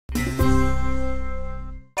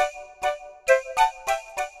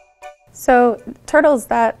So turtles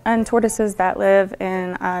and tortoises that live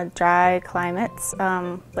in dry climates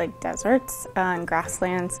like deserts and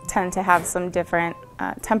grasslands tend to have some different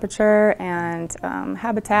temperature and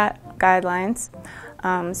habitat guidelines.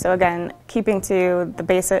 So again, keeping to the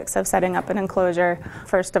basics of setting up an enclosure,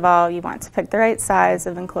 first of all, you want to pick the right size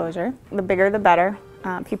of enclosure. The bigger the better.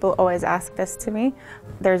 People always ask this to me.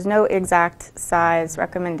 There's no exact size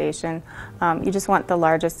recommendation. You just want the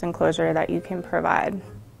largest enclosure that you can provide.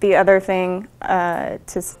 The other thing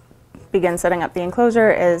to begin setting up the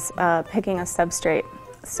enclosure is picking a substrate.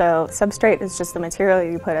 So substrate is just the material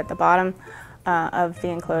you put at the bottom of the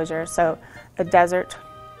enclosure. So a desert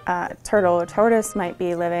turtle or tortoise might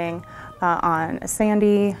be living on a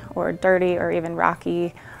sandy or dirty or even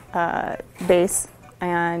rocky base.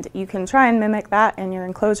 And you can try and mimic that in your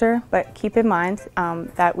enclosure, but keep in mind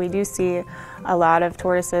that we do see a lot of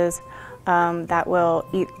tortoises that will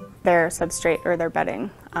eat their substrate or their bedding.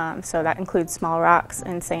 So that includes small rocks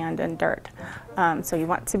and sand and dirt. So you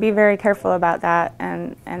want to be very careful about that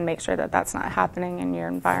and make sure that that's not happening in your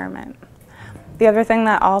environment. The other thing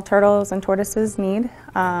that all turtles and tortoises need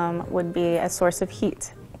would be a source of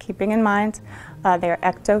heat. Keeping in mind they are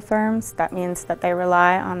ectotherms. That means that they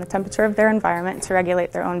rely on the temperature of their environment to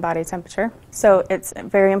regulate their own body temperature. So it's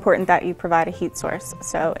very important that you provide a heat source.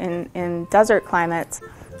 So in desert climates,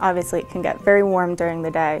 obviously it can get very warm during the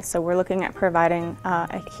day. So we're looking at providing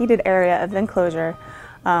a heated area of the enclosure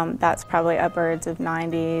that's probably upwards of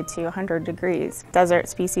 90 to 100 degrees. Desert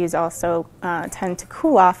species also tend to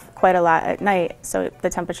cool off quite a lot at night, so the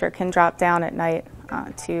temperature can drop down at night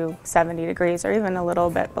to 70 degrees or even a little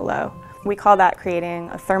bit below. We call that creating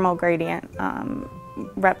a thermal gradient.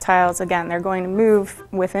 Reptiles, again, they're going to move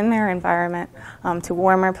within their environment to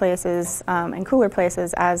warmer places and cooler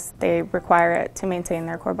places as they require it to maintain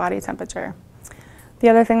their core body temperature. The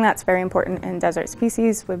other thing that's very important in desert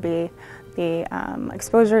species would be the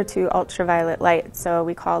exposure to ultraviolet light. So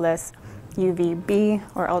we call this UVB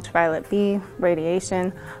or ultraviolet B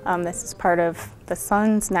radiation. This is part of the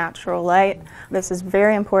sun's natural light. This is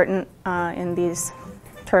very important in these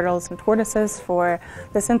turtles and tortoises for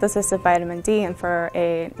the synthesis of vitamin D and for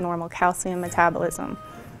a normal calcium metabolism.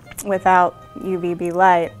 Without UVB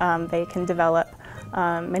light, they can develop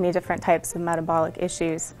many different types of metabolic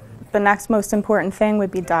issues. The next most important thing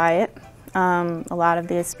would be diet. A lot of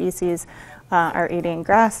these species are eating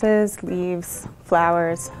grasses, leaves,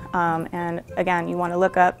 flowers, and again, you want to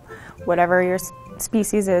look up whatever your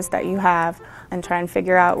species is that you have and try and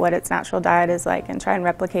figure out what its natural diet is like and try and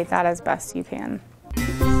replicate that as best you can.